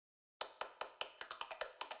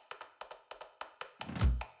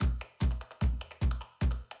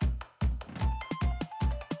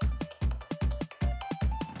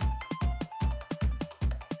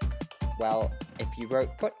Well, if you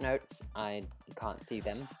wrote footnotes, I can't see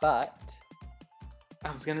them, but...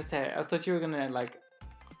 I was gonna say, I thought you were gonna, like,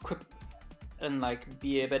 quip and, like,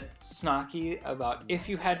 be a bit snarky about if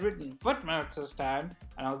you had written footnotes this time.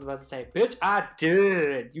 And I was about to say, bitch, I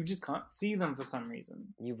did! You just can't see them for some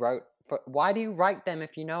reason. You wrote... Why do you write them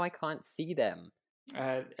if you know I can't see them?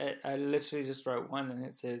 I literally just wrote one and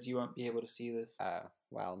it says you won't be able to see this. Oh,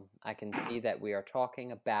 well, I can see that we are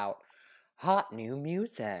talking about hot new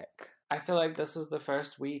music. I feel like this was the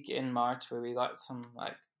first week in March where we got some,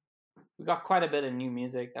 like, we got quite a bit of new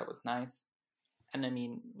music that was nice. And I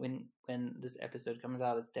mean, when this episode comes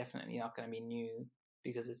out, it's definitely not going to be new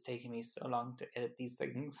because it's taking me so long to edit these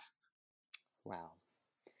things. Well,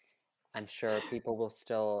 I'm sure people will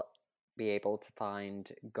still be able to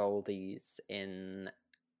find goldies in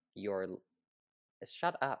your...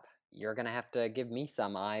 Shut up. You're going to have to give me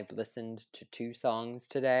some. I've listened to 2 songs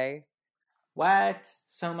today. What?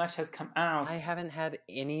 So much has come out. I haven't had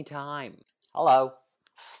any time. Hello.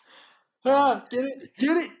 Ah, get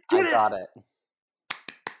it. I got it.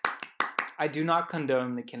 I do not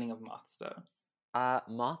condone the killing of moths, though.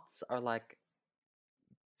 Moths are like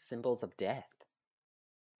symbols of death.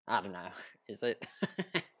 I don't know. Is it?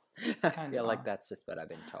 I feel like that's just what I've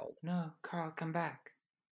been told. No, Carl, come back.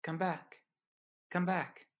 Come back. Come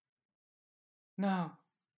back. No.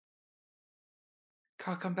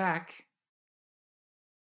 Carl, come back.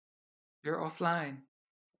 You're offline.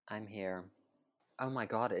 I'm here. Oh my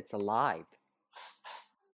god, it's alive.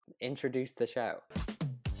 Introduce the show.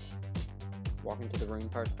 Walk into the room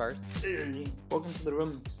first. Welcome to the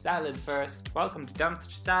room salad first. Welcome to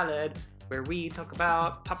Dumpster Salad, where we talk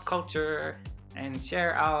about pop culture and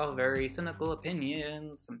share our very cynical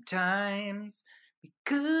opinions sometimes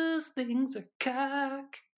because things are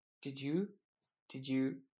cock. Did you?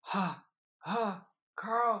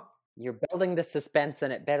 Carl. You're building the suspense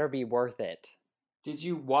and it better be worth it. Did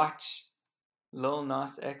you watch Lil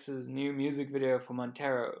Nas X's new music video for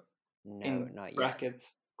Montero? No, not yet.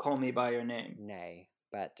 Brackets, Call Me By Your Name. Nay,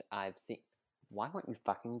 but I've seen... Why won't you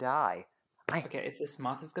fucking die? Okay, if this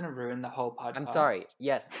moth is gonna ruin the whole podcast. I'm sorry,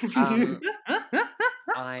 yes.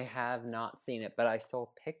 I have not seen it, but I saw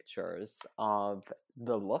pictures of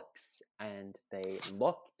the looks and they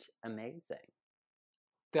looked amazing.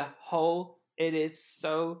 It is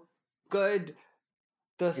so good.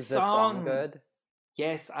 Is the song good?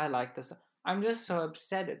 Yes, I like this. I'm just so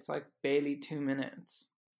upset it's like barely 2 minutes.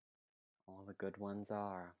 All the good ones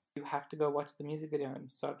are. You have to go watch the music video. I'm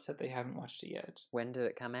so upset they haven't watched it yet. When did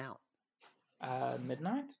it come out?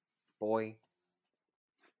 Midnight? Boy.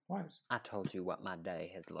 What? I told you what my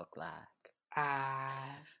day has looked like. I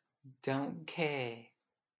don't care.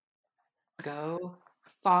 Go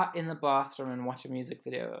fart in the bathroom and watch a music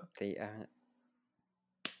video.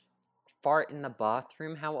 Fart in the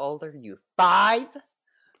bathroom? How old are you? 5?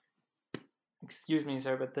 Excuse me,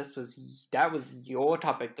 sir, but that was your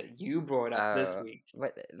topic that you brought up this week.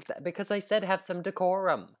 Because I said have some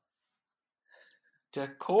decorum.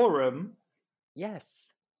 Decorum?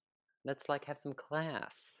 Yes. Let's have some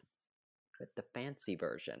class. But the fancy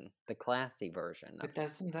version. The classy version. But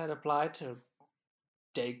doesn't that apply to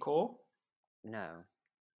decor? No.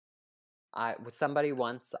 Somebody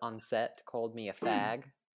once on set called me a fag.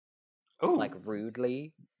 Oh.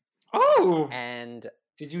 Rudely. Oh! And...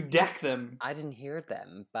 Did you deck them? I didn't hear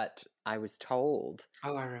them, but I was told.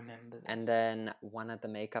 Oh, I remember this. And then one of the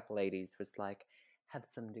makeup ladies was like, have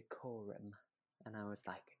some decorum. And I was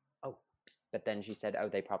like, oh. But then she said, oh,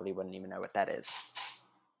 they probably wouldn't even know what that is.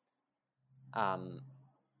 But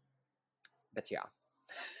yeah.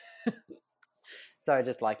 So I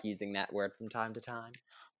just like using that word from time to time.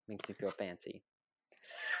 Makes me feel fancy.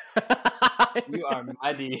 You are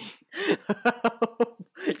muddy.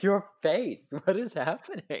 Your face. What is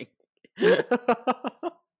happening?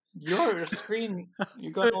 Your screen.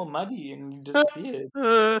 You got all muddy and you disappeared.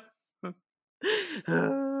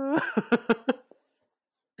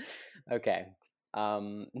 Okay.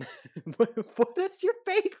 What is your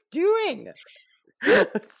face doing?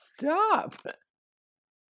 Stop.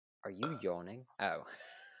 Are you yawning? Oh.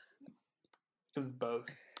 It was both.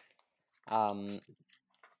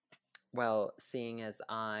 Well, seeing as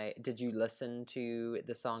did you listen to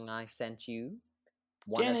the song I sent you?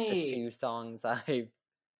 One Jenny! of the 2 songs I've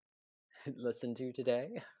listened to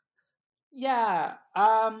today? Yeah,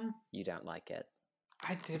 You don't like it?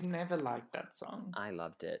 I didn't ever like that song. I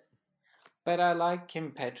loved it. But I like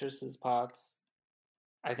Kim Petras' parts.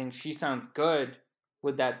 I think she sounds good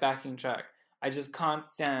with that backing track. I just can't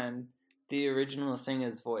stand the original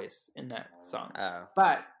singer's voice in that song. Oh.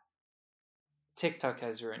 But TikTok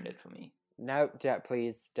has ruined it for me. No,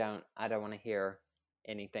 please don't. I don't want to hear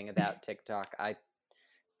anything about TikTok. I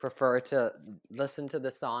prefer to listen to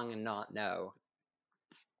the song and not know.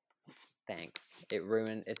 Thanks.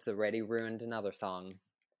 It's already ruined another song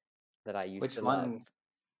that I used Which to love. one?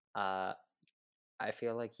 I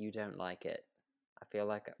feel like you don't like it. I feel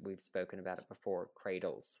like we've spoken about it before.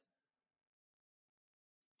 Cradles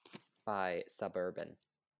by Suburban.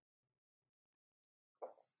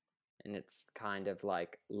 And it's kind of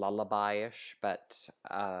like lullaby-ish, but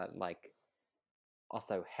like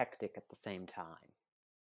also hectic at the same time.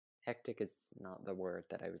 Hectic is not the word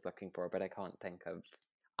that I was looking for, but I can't think of.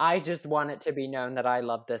 I just want it to be known that I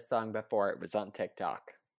loved this song before it was on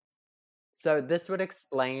TikTok. So this would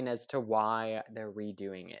explain as to why they're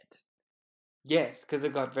redoing it. Yes, because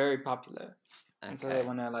it got very popular. Okay. And so they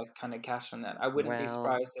want to like kind of cash on that. I wouldn't be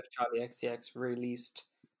surprised if Charlie XCX released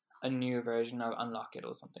a new version of Unlock It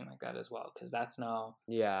or something like that as well, because that's now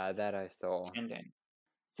that I saw. trending.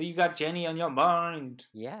 So you got Jenny on your mind.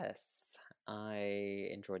 Yes, I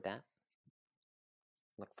enjoyed that.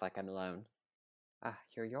 Looks like I'm alone.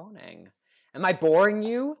 You're yawning. Am I boring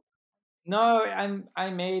you? No,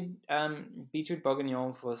 I made beetroot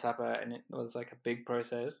bourguignon for supper, and it was like a big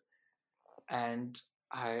process, and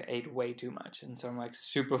I ate way too much, and so I'm like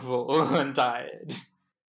super full and tired.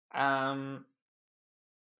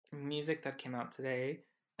 Music that came out today.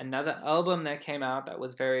 Another album that came out that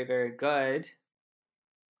was very, very good.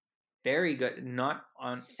 Very good.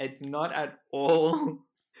 It's not at all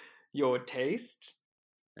your taste.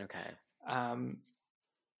 Okay.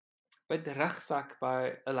 But Rachzak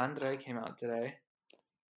by Elandre came out today.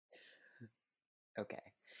 Okay.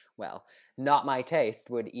 Well, not my taste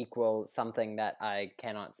would equal something that I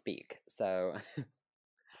cannot speak. So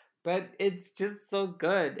But it's just so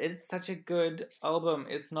good. It's such a good album.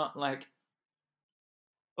 It's not like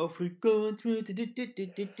it's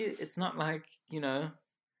not like,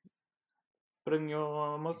 bring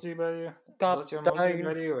your mochi buddy, what's your mochi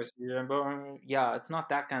buddy, or yeah, it's not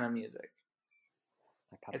that kind of music.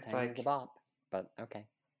 A cup It's like, like is a bop, but okay.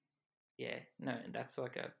 Yeah, no, that's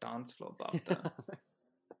like a dance floor bop though.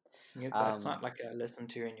 That's not like a listen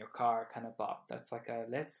to in your car kind of bop. That's like a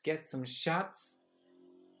let's get some shots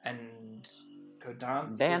and go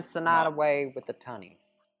dance. Dance the night away with the tunny.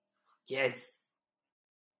 Yes.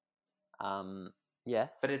 Yeah.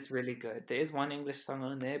 But it's really good. There is one English song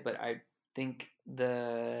on there, but I think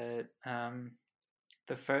the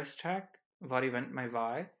first track, Waar went my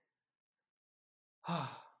vai,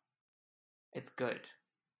 it's good.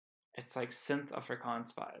 It's like synth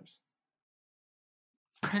Afrikaans vibes.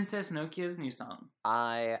 Princess Nokia's new song.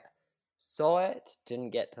 I saw it,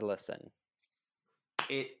 didn't get to listen.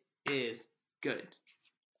 It is good.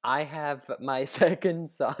 I have my second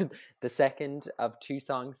song, the second of two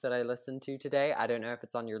songs that I listened to today. I don't know if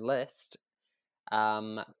it's on your list.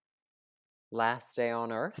 Last Day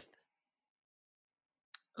on Earth.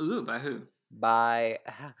 Ooh, by who? I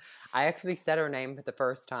actually said her name for the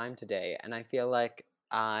first time today, and I feel like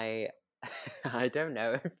I don't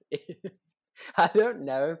know if I don't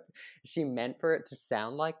know if she meant for it to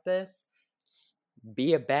sound like this.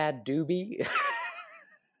 Be a bad doobie.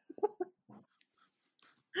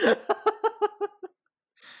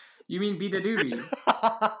 You mean Be the Doobie?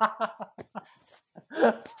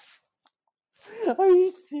 Are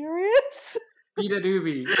you serious? Be the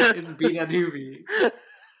Doobie. It's Be the Doobie.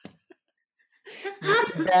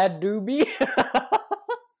 Bad doobie.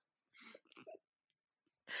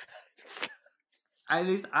 At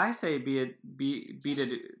least I say be the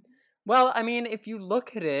Doobie. Well, I mean, if you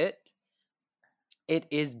look at it, it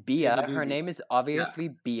is Bia. Her name is obviously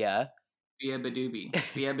Bia. Bia Badoobie.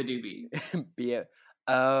 Bia Badoobie. Bia.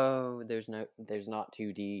 Oh, there's not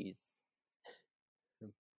two D's.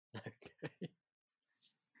 Okay.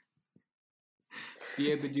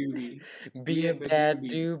 Bia Badoobie. Be a bad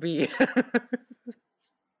doobie.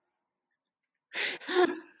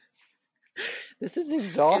 This is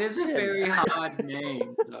exhausting. It is a very hard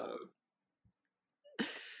name, though.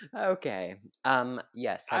 Okay.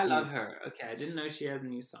 Yes. I love her. Okay, I didn't know she had a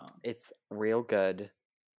new song. It's real good,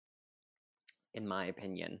 in my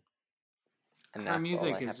opinion. And her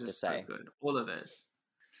music is just so good. All of it.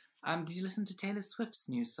 Did you listen to Taylor Swift's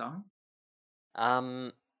new song?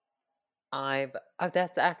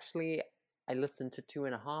 That's actually, I listened to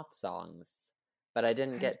 2.5 songs, but I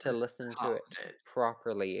didn't get to listen to it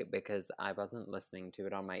properly because I wasn't listening to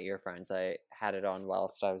it on my earphones. I had it on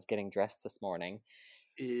whilst I was getting dressed this morning.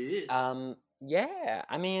 Yeah,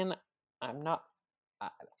 I mean, I'm not,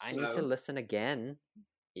 I need to listen again,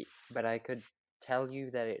 but I could tell you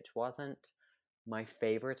that it wasn't my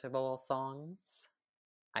favorite of all songs.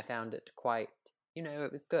 I found it quite,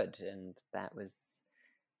 it was good, and that was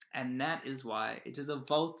And that is why it is a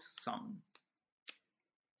vault song.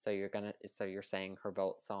 So you're saying her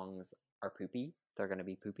vault songs are poopy? They're gonna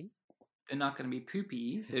be poopy? They're not going to be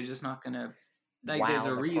poopy. They're just not going to, like, there's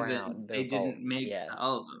Wow, a the reason crowd. they They're vault. didn't make Yes, the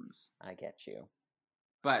albums. I get you.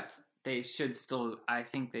 But they should still, I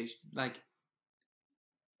think they should, like,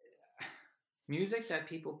 music that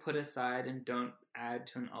people put aside and don't add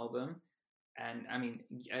to an album. And I mean,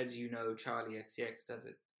 as you know, Charlie XCX does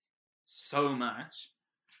it so much.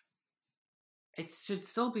 It should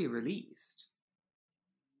still be released.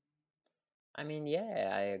 I mean,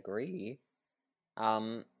 yeah, I agree.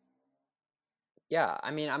 Yeah,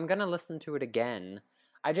 I mean, I'm gonna listen to it again.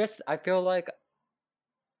 I feel like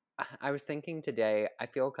I was thinking today, I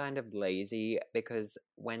feel kind of lazy because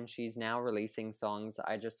when she's now releasing songs,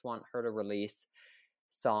 I just want her to release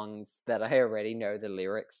songs that I already know the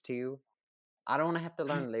lyrics to. I don't want to have to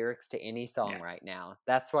learn lyrics to any song Yeah. right now.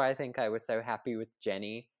 That's why I think I was so happy with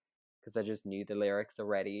Jenny, because I just knew the lyrics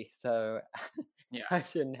already. So Yeah. I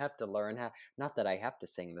shouldn't have to learn how. Not that I have to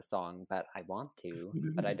sing the song, but I want to,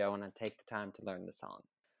 but I don't want to take the time to learn the song.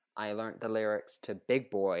 I learned the lyrics to Big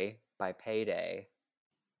Boy by Payday,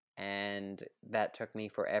 and that took me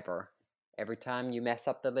forever. Every time you mess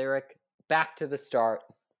up the lyric, back to the start,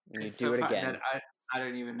 and you It's do so it fun again. that I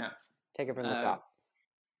don't even know. Take it from the top.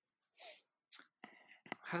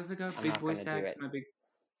 How does it go? I'm Big not boy gonna do sad, 'cause it. my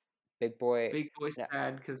Big Boy. big boy No.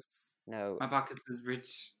 sad because No. my pockets is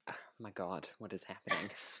rich. Oh my god, what is happening?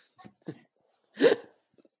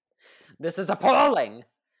 This is appalling!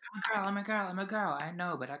 I'm a girl. I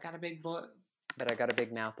know, but I got a big boy. But I got a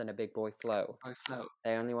big mouth and a big boy flow. Boy float.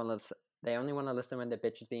 They only want to listen when the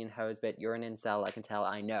bitch is being hosed, but you're an incel, I can tell,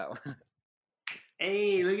 I know.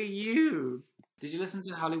 Hey, look at you! Did you listen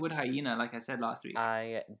to Hollywood Hyena like I said last week?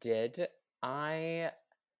 I did. I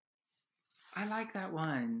like that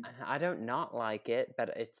one. I don't not like it, but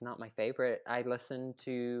it's not my favorite. I listened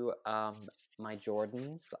to My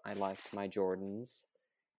Jordans. I liked My Jordans.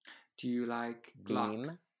 Do you like Glock?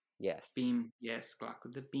 Beam? Yes. Beam, yes, Glock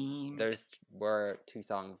with the beam. Those were 2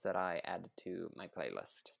 songs that I added to my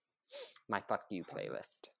playlist. My Fuck You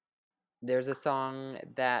playlist. There's a song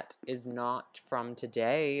that is not from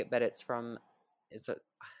today, but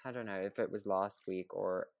I don't know if it was last week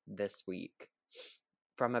or this week,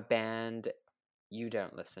 from a band you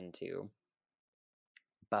don't listen to,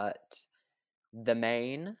 but The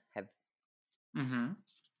Main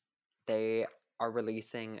they are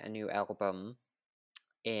releasing a new album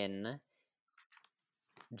in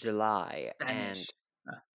July. Spanish.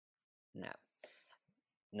 And no,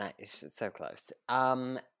 nice, so close.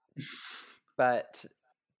 But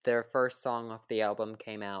their first song off the album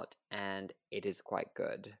came out, and it is quite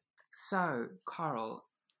good. So, Carl,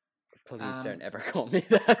 please don't ever call me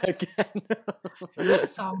that again.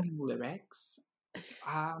 Song lyrics.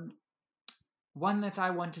 One that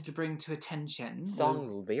I wanted to bring to attention.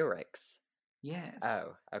 Song lyrics? Yes.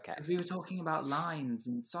 Oh, okay. Because we were talking about lines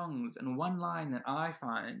and songs, and one line that I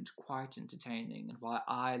find quite entertaining and why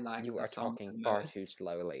I like you the are song talking the far most. too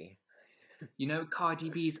slowly. You know Cardi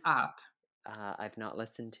B's Up? I've not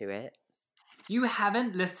listened to it. You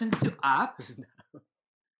haven't listened to Up? No.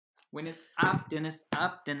 When it's up, then it's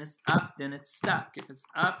up, then it's up, then it's stuck. If it's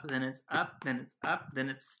up, then it's up, then it's up, then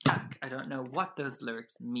it's stuck. I don't know what those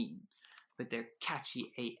lyrics mean, but they're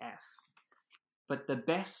catchy AF. But the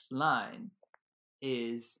best line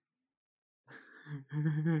is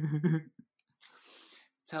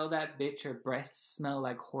tell that bitch her breath smell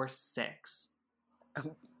like horse sex.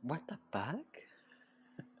 What the fuck?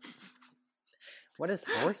 What does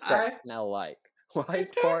horse sex smell like? Why is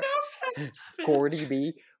Cardi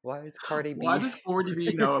B? Why is Cardi B? Why does Cardi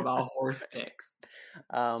B know about horse sex?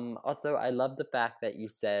 Also, I love the fact that you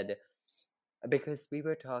said, because we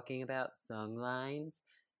were talking about song lines.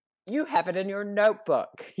 You have it in your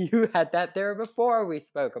notebook. You had that there before we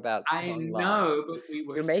spoke about song lines. I know, but we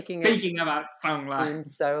were speaking about song lines.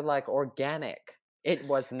 Seems so like organic. It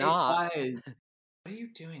was not. It was. What are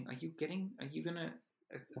you doing? Are you gonna?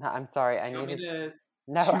 No, I'm sorry. I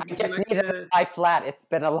just needed to lie flat. It's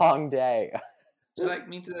been a long day. Would you like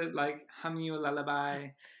me to hum you a lullaby?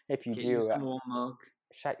 If you get do, you some warm milk.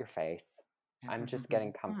 Shut your face. I'm just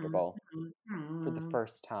getting comfortable for the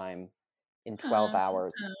first time in 12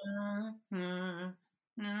 hours. That's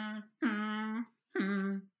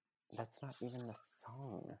not even the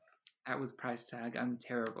song. That was price tag. I'm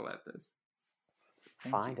terrible at this.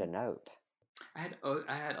 Find a note. I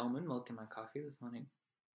had almond milk in my coffee this morning.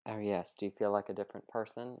 Oh yes. Do you feel like a different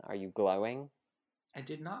person? Are you glowing? I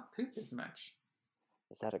did not poop as much.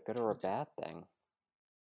 Is that a good or a bad thing?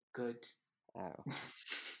 Good. Oh.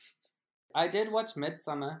 I did watch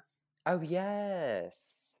Midsummer. Oh yes.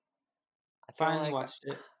 I feel Finally like, watched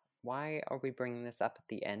it. why are we bringing this up at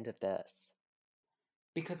the end of this?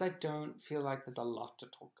 Because I don't feel like there's a lot to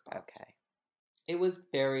talk about. Okay. It was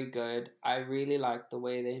very good. I really liked the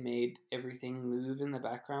way they made everything move in the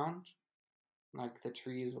background. Like the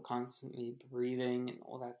trees were constantly breathing and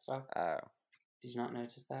all that stuff. Oh. Did you not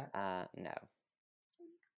notice that? No.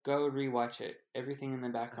 Go rewatch it. Everything in the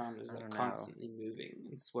background is I like don't know. constantly moving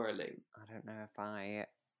and swirling. I don't know if I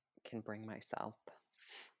can bring myself.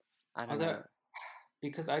 I don't Although, know.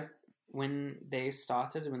 because when they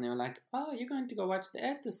started, when they were like, "Oh, you're going to go watch the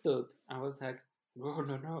Ättestup," I was like, "No,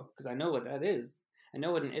 no, no," because I know what that is. I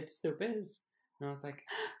know what an Ättestup is, and I was like,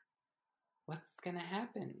 "What's gonna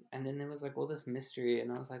happen?" And then there was like all this mystery,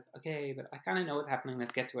 and I was like, "Okay, but I kind of know what's happening.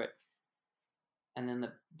 Let's get to it." And then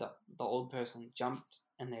the old person jumped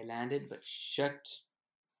and they landed, but shit,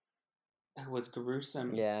 it was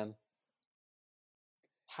gruesome. Yeah.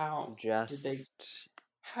 How did they? Just.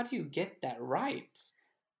 How do you get that right?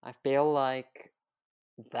 I feel like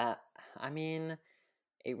that. I mean,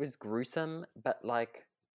 it was gruesome, but like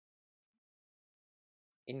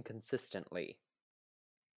inconsistently.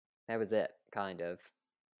 That was it, kind of.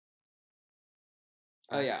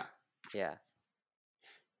 Oh yeah, Yeah.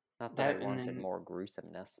 Not that that I and wanted then more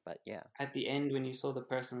gruesomeness, but yeah. at the end when you saw the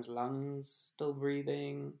person's lungs still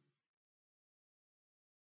breathing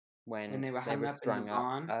when When they were they hung were up in the strung up.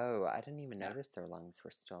 barn. Oh, I didn't even Yeah. notice their lungs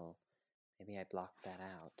were still. Maybe I blocked that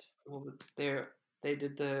out. Well, they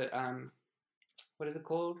did the what is it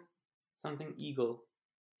called? Something eagle,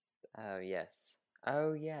 Oh, yes.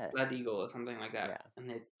 Oh, yes. blood eagle, or something like that. Yeah. And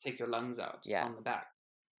they take your lungs out Yeah. on the back.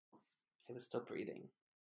 They were still breathing.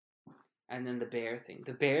 And then the bear thing.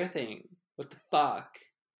 The bear thing. What the fuck?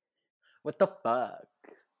 What the fuck?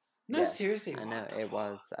 No, Yes, seriously. I know What the it fuck?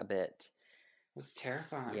 was a bit. It was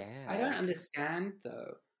terrifying. Yeah. I don't understand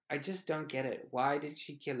though. I just don't get it. Why did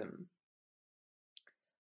she kill him?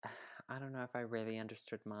 I don't know if I really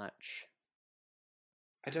understood much.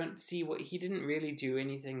 I don't see what he didn't really do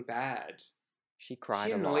anything bad. She cried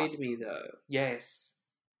She a lot. annoyed me though. Yes.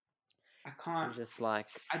 I It can't. was just like,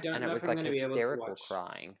 I don't and it know was if I'm like going to be able to hysterical watch.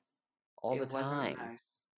 crying all the It wasn't time.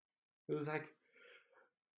 nice. It was like,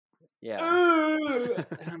 Yeah. "Ugh!"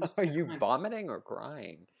 And I'm just Are like, you "Oh my- vomiting or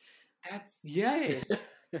crying? That's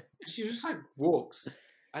yes." She just like walks.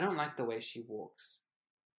 I don't like the way she walks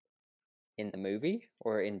In the movie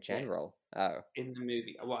or in Yes. general? Oh. in the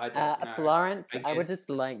movie. Well, I don't know. Florence, I I would guess just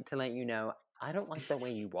like to let you know, I don't like the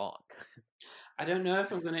way you walk. I don't know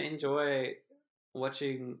if I'm going to enjoy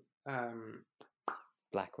watching.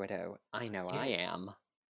 Black Widow. I know I Yes. am.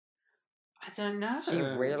 I don't know. She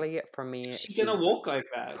really, for me, Is she gonna walk like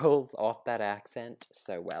that? pulls off that accent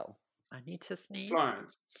so well. I need to sneeze.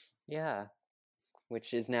 Florence. Yeah.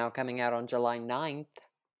 Which is now coming out on July 9th.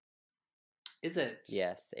 Is it?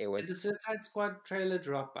 Yes, it was. Did the Suicide Squad trailer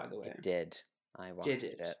drop, by the way? It did. I watched Did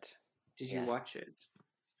it? it. Did you Yes. watch it?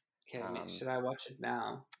 Okay, should I watch it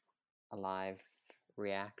now? A live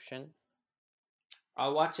reaction.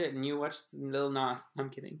 I'll watch it and you watch Lil Nas. I'm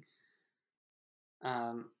kidding.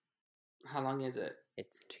 How long is it?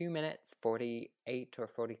 It's 2 minutes, 48 or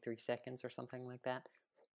 43 seconds or something like that.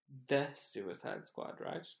 The Suicide Squad,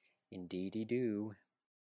 right? Indeedy do.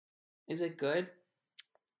 Is it good?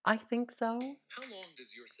 I think so. How long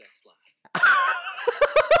does your sex last?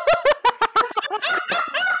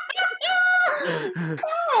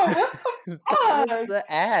 That was the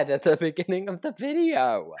ad at the beginning of the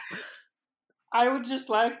video. I would just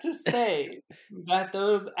like to say that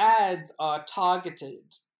those ads are targeted.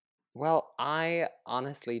 Well, I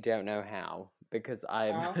honestly don't know how, because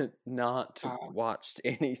I've not watched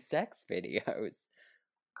any sex videos.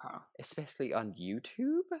 Carl. Especially on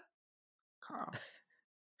YouTube. Carl.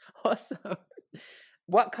 Also,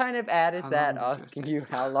 what kind of ad is How that long does your asking you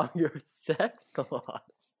sex how long your sex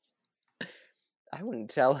lasts? I wouldn't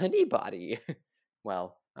tell anybody.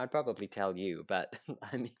 Well, I'd probably tell you, but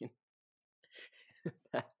I mean,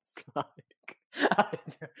 that's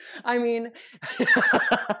like, I mean,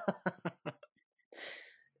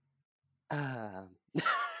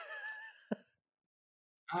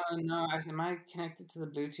 Oh no, am I connected to the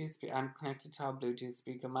Bluetooth speaker? I'm connected to our Bluetooth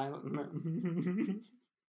speaker.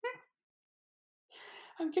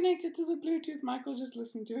 I'm connected to the Bluetooth. Michael just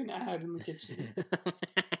listened to an ad in the kitchen.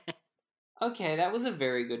 Okay, that was a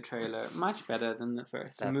very good trailer. Much better than the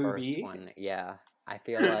first movie. First one, yeah. I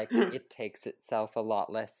feel like it takes itself a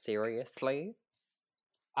lot less seriously.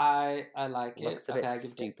 I like it. Looks a bit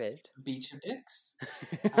stupid. A beach of dicks.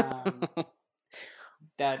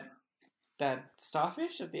 That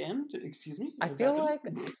starfish at the end. Excuse me. I feel like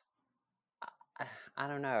I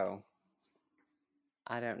don't know.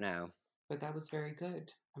 I don't know. But that was very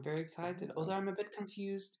good. I'm very excited. Although I'm a bit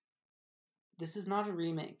confused. This is not a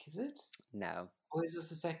remake, is it? No. Or is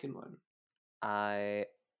this a second one? I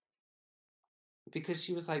Because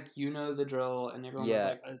she was like, you know the drill, and everyone was Yeah.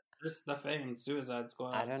 like, is this the famed Suicide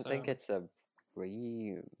Squad? I don't think So- it's a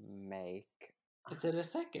remake. Is it a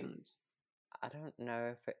second? I don't know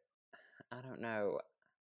if it. I don't know.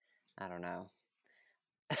 I don't know.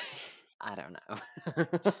 I don't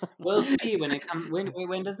know. We'll see when it comes.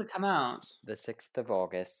 When does it come out? The 6th of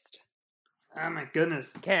August. Oh my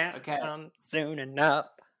goodness. Can't Okay. come soon enough.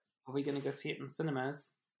 Are we gonna go see it in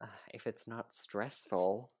cinemas? If it's not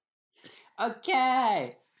stressful.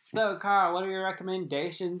 Okay. So, Carl, what are your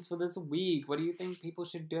recommendations for this week? What do you think people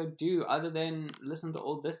should do other than listen to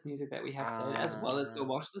all this music that we have said, as well as go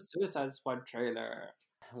watch the Suicide Squad trailer?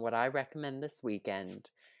 What I recommend this weekend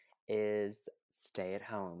is stay at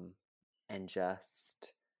home and just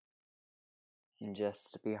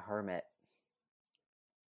be a hermit.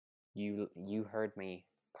 You heard me,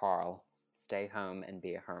 Carl. Stay home and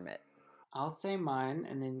be a hermit. I'll say mine,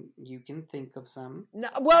 and then you can think of some. No,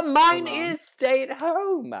 well, mine Hold on. is stay at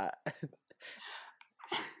home.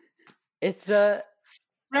 It's a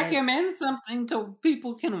Recommend something to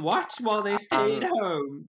people can watch while they stay at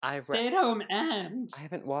home. Stay at home and I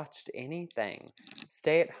haven't watched anything.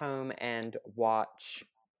 Stay at home and watch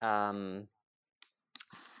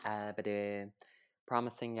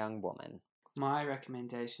Promising Young Woman. my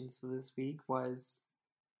recommendations for this week was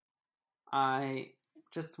I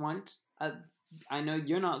just want I know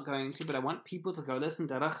you're not going to, but I want people to go listen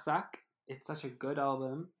to Rucksack. It's such a good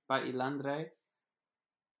album by Ilandre.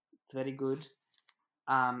 It's very good.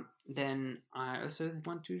 Then I also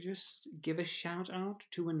want to just give a shout out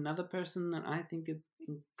to another person that I think is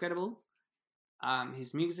incredible.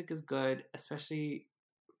 His music is good, especially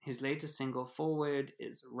his latest single, Forward,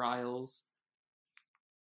 is Riles.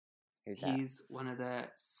 Who's that? He's one of the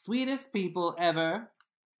sweetest people ever,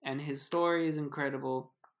 and his story is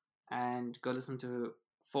incredible. And go listen to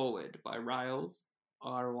Forward by Riles,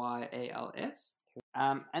 Ryals.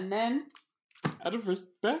 And then, out of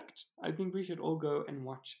respect, I think we should all go and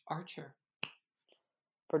watch Archer.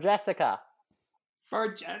 For Jessica.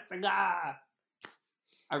 For Jessica!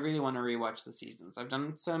 I really want to rewatch the seasons. I've done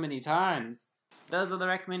it so many times. Those are the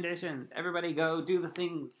recommendations. Everybody go do the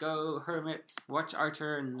things. Go hermit, watch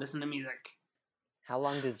Archer, and listen to music. How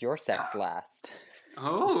long does your sex last?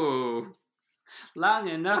 Oh, long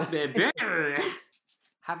enough, baby.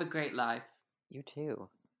 Have a great life. You too.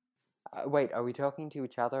 Wait, are we talking to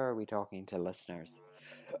each other or are we talking to listeners?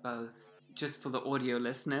 Both. Just for the audio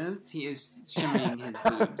listeners, he is shimmying his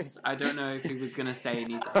boobs. I don't know if he was going to say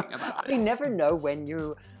anything about I it. never know when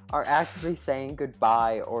you are actually saying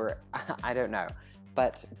goodbye or I don't know.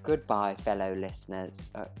 But goodbye, fellow listeners.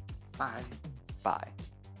 Bye. Bye.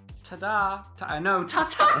 Ta-da. No,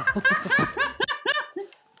 ta-ta.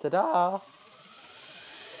 Ta-da!